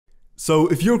So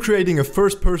if you're creating a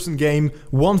first-person game,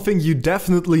 one thing you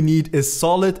definitely need is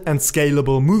solid and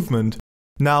scalable movement.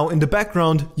 Now in the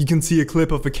background you can see a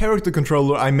clip of a character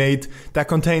controller I made that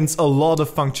contains a lot of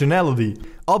functionality.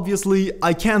 Obviously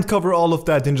I can't cover all of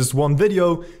that in just one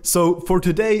video, so for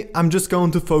today I'm just going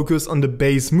to focus on the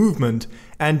base movement,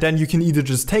 and then you can either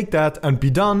just take that and be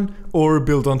done or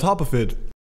build on top of it.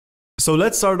 So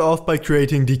let's start off by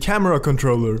creating the camera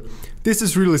controller. This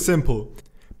is really simple.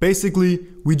 Basically,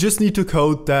 we just need to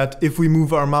code that if we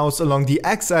move our mouse along the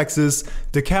x-axis,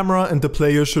 the camera and the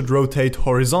player should rotate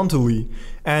horizontally.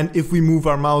 And if we move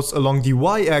our mouse along the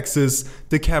y-axis,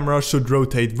 the camera should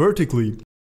rotate vertically.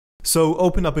 So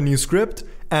open up a new script,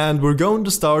 and we're going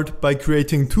to start by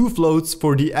creating two floats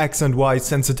for the x and y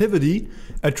sensitivity,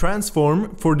 a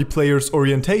transform for the player's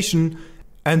orientation,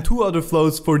 and two other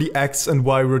floats for the x and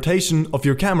y rotation of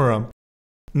your camera.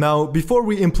 Now, before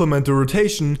we implement the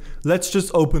rotation, let's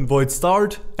just open void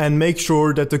start and make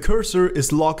sure that the cursor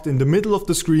is locked in the middle of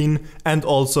the screen and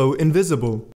also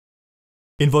invisible.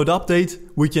 In void update,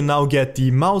 we can now get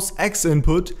the mouse x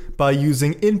input by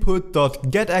using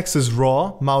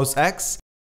input.getAxisRaw mouse x,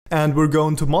 and we're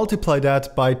going to multiply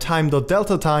that by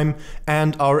time.deltaTime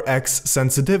and our x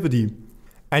sensitivity.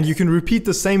 And you can repeat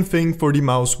the same thing for the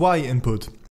mouse y input.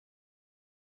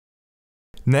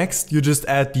 Next, you just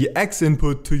add the x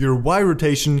input to your y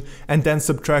rotation and then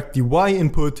subtract the y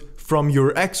input from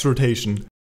your x rotation.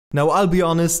 Now I'll be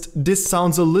honest, this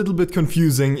sounds a little bit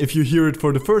confusing if you hear it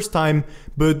for the first time,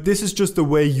 but this is just the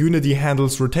way Unity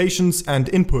handles rotations and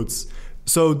inputs.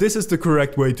 So this is the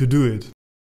correct way to do it.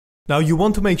 Now you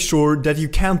want to make sure that you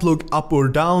can't look up or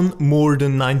down more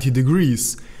than 90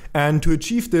 degrees. And to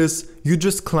achieve this, you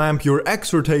just clamp your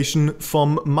x rotation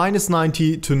from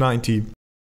 -90 to 90.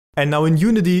 And now in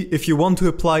Unity, if you want to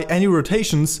apply any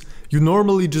rotations, you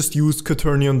normally just use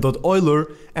quaternion.euler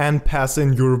and pass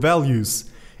in your values.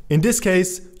 In this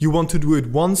case, you want to do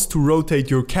it once to rotate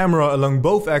your camera along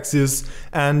both axes,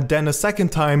 and then a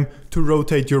second time to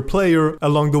rotate your player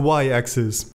along the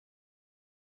y-axis.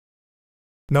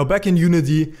 Now back in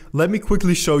Unity, let me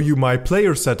quickly show you my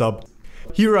player setup.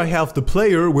 Here I have the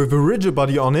player with a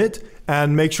rigidbody on it,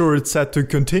 and make sure it's set to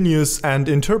continuous and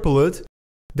interpolate.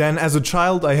 Then as a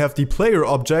child I have the player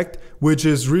object, which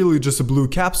is really just a blue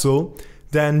capsule.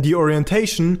 Then the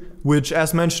orientation, which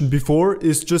as mentioned before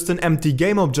is just an empty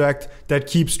game object that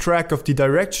keeps track of the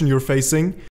direction you're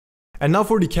facing. And now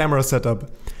for the camera setup.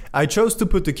 I chose to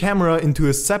put the camera into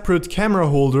a separate camera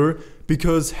holder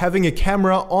because having a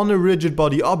camera on a rigid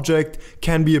body object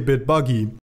can be a bit buggy.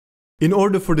 In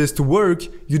order for this to work,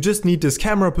 you just need this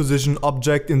camera position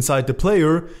object inside the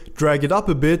player, drag it up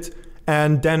a bit,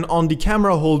 and then on the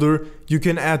camera holder you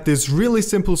can add this really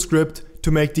simple script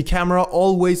to make the camera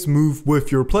always move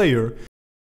with your player.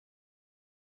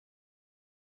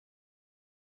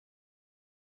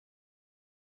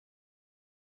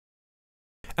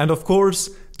 And of course,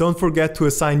 don't forget to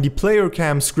assign the player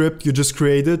cam script you just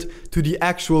created to the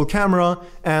actual camera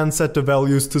and set the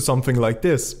values to something like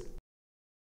this.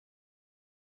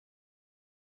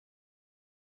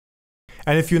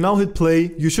 And if you now hit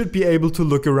play, you should be able to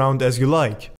look around as you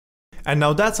like. And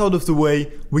now that's out of the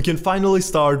way, we can finally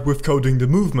start with coding the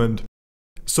movement.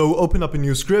 So open up a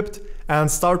new script and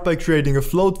start by creating a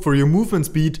float for your movement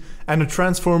speed and a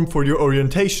transform for your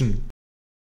orientation.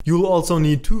 You'll also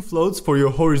need two floats for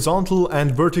your horizontal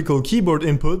and vertical keyboard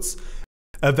inputs,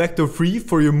 a vector free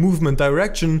for your movement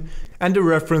direction, and a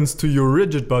reference to your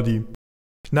rigid body.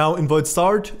 Now in void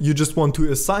start, you just want to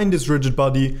assign this rigid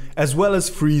body as well as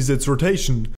freeze its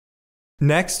rotation.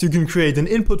 Next, you can create an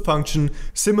input function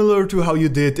similar to how you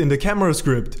did in the camera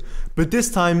script, but this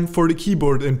time for the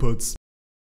keyboard inputs.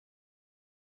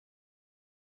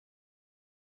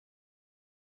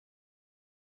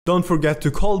 Don't forget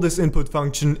to call this input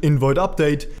function in void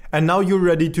update, and now you're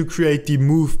ready to create the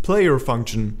move player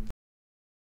function.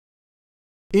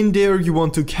 In there you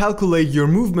want to calculate your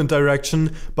movement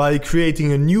direction by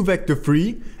creating a new vector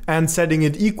free and setting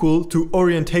it equal to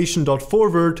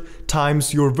orientation.forward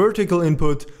times your vertical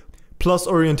input plus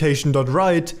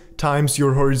orientation.right times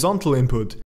your horizontal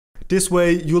input. This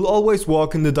way you'll always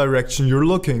walk in the direction you're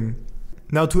looking.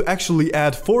 Now to actually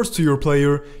add force to your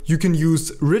player, you can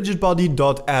use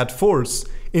rigidbody.addForce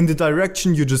in the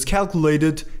direction you just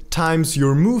calculated times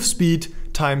your move speed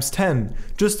times 10,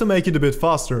 just to make it a bit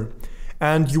faster.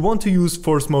 And you want to use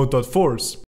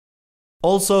forceMode.force.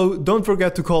 Also, don't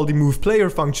forget to call the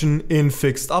movePlayer function in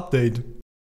fixed update.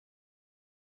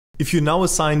 If you now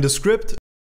assign the script,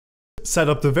 set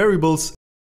up the variables,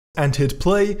 and hit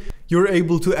play, you're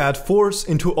able to add force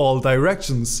into all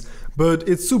directions, but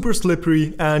it's super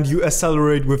slippery and you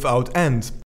accelerate without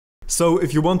end. So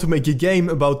if you want to make a game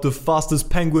about the fastest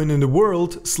penguin in the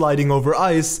world sliding over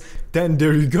ice, then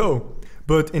there you go.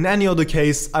 But in any other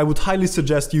case, I would highly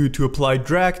suggest you to apply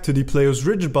drag to the player's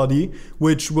rigid body,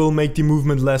 which will make the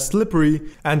movement less slippery,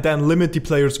 and then limit the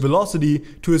player's velocity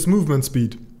to his movement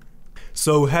speed.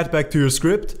 So head back to your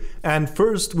script, and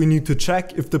first we need to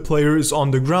check if the player is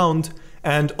on the ground,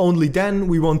 and only then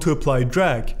we want to apply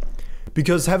drag.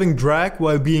 Because having drag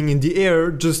while being in the air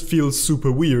just feels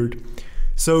super weird.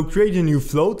 So create a new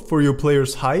float for your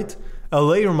player's height, a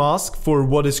layer mask for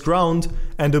what is ground,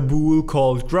 and a bool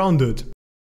called grounded.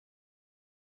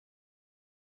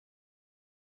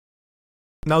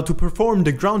 Now to perform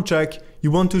the ground check, you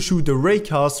want to shoot a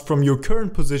raycast from your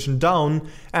current position down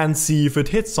and see if it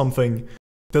hits something.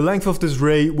 The length of this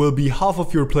ray will be half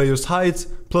of your player's height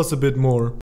plus a bit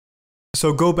more.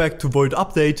 So go back to void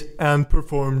update and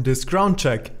perform this ground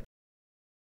check.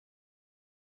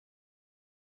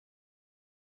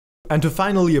 And to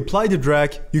finally apply the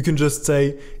drag, you can just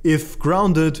say if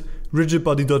grounded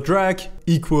rigidbody.drag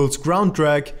equals ground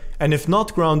drag, and if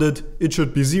not grounded, it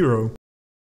should be 0.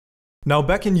 Now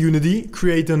back in Unity,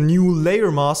 create a new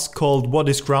layer mask called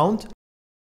whatIsGround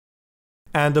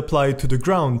and apply it to the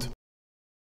ground.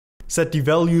 Set the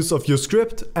values of your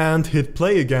script and hit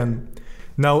play again.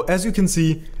 Now as you can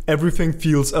see, everything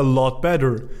feels a lot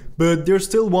better, but there's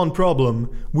still one problem.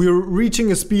 We're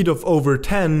reaching a speed of over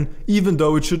 10 even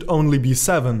though it should only be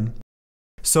 7.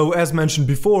 So as mentioned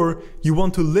before, you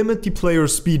want to limit the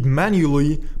player's speed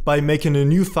manually by making a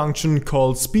new function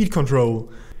called speed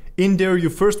control. In there you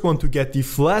first want to get the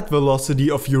flat velocity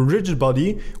of your rigid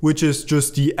body, which is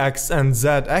just the x and z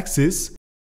axis.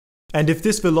 And if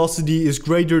this velocity is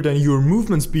greater than your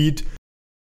movement speed,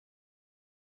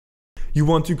 you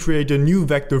want to create a new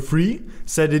vector free,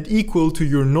 set it equal to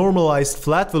your normalized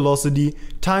flat velocity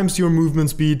times your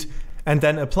movement speed, and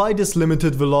then apply this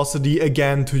limited velocity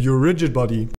again to your rigid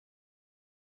body.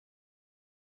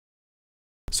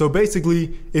 So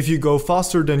basically, if you go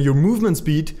faster than your movement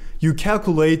speed, you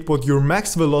calculate what your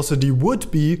max velocity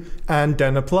would be and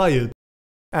then apply it.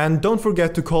 And don't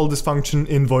forget to call this function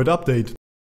in void update.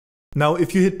 Now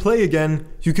if you hit play again,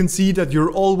 you can see that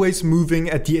you're always moving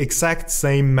at the exact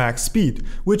same max speed,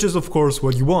 which is of course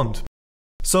what you want.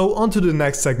 So on to the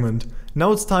next segment.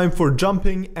 Now it's time for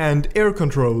jumping and air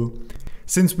control.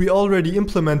 Since we already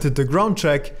implemented the ground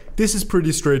check, this is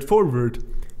pretty straightforward.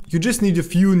 You just need a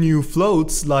few new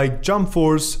floats like jump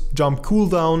force, jump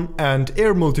cooldown and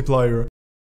air multiplier,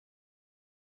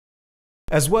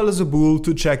 as well as a bool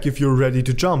to check if you're ready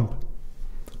to jump.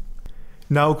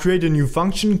 Now create a new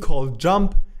function called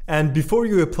jump, and before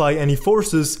you apply any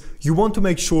forces, you want to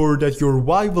make sure that your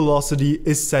y velocity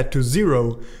is set to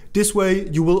 0. This way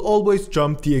you will always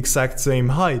jump the exact same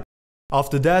height.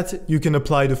 After that you can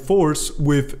apply the force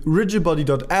with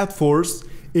rigidbody.addForce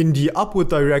in the upward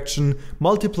direction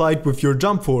multiplied with your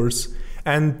jump force,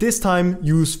 and this time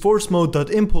use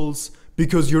force_mode.impulse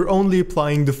because you're only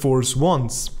applying the force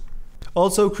once.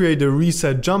 Also create a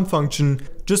reset jump function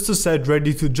just to set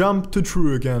ready to jump to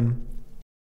true again.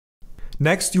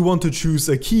 Next you want to choose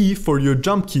a key for your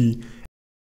jump key,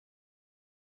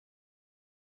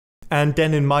 and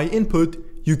then in my input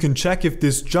you can check if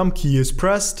this jump key is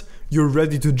pressed, you're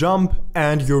ready to jump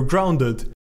and you're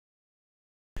grounded.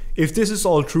 If this is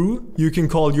all true, you can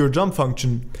call your jump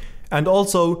function. And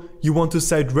also, you want to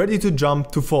set ready to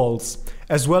jump to false,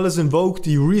 as well as invoke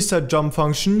the reset jump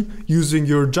function using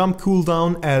your jump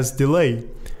cooldown as delay.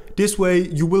 This way,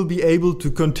 you will be able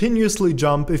to continuously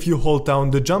jump if you hold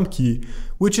down the jump key,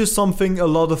 which is something a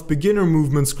lot of beginner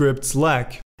movement scripts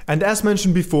lack. And as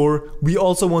mentioned before, we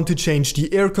also want to change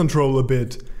the air control a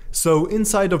bit. So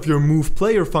inside of your move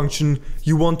player function,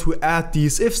 you want to add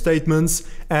these if statements,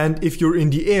 and if you're in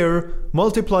the air,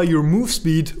 multiply your move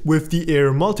speed with the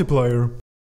air multiplier.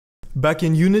 Back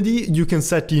in Unity, you can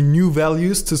set the new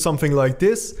values to something like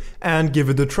this and give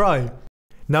it a try.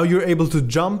 Now you're able to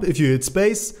jump if you hit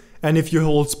space, and if you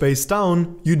hold space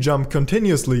down, you jump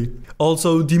continuously.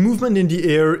 Also, the movement in the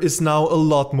air is now a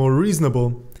lot more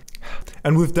reasonable.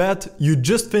 And with that, you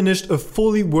just finished a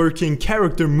fully working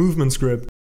character movement script.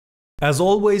 As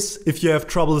always, if you have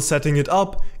trouble setting it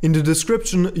up, in the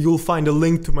description you'll find a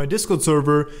link to my Discord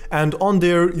server, and on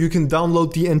there you can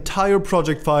download the entire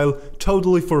project file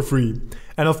totally for free.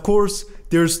 And of course,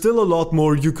 there's still a lot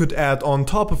more you could add on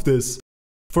top of this.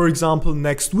 For example,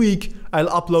 next week I'll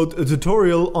upload a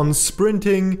tutorial on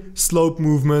sprinting, slope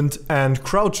movement and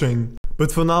crouching.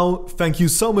 But for now, thank you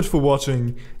so much for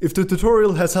watching. If the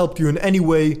tutorial has helped you in any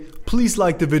way, please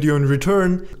like the video in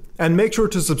return, and make sure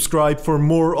to subscribe for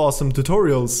more awesome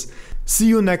tutorials. See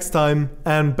you next time,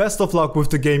 and best of luck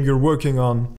with the game you're working on.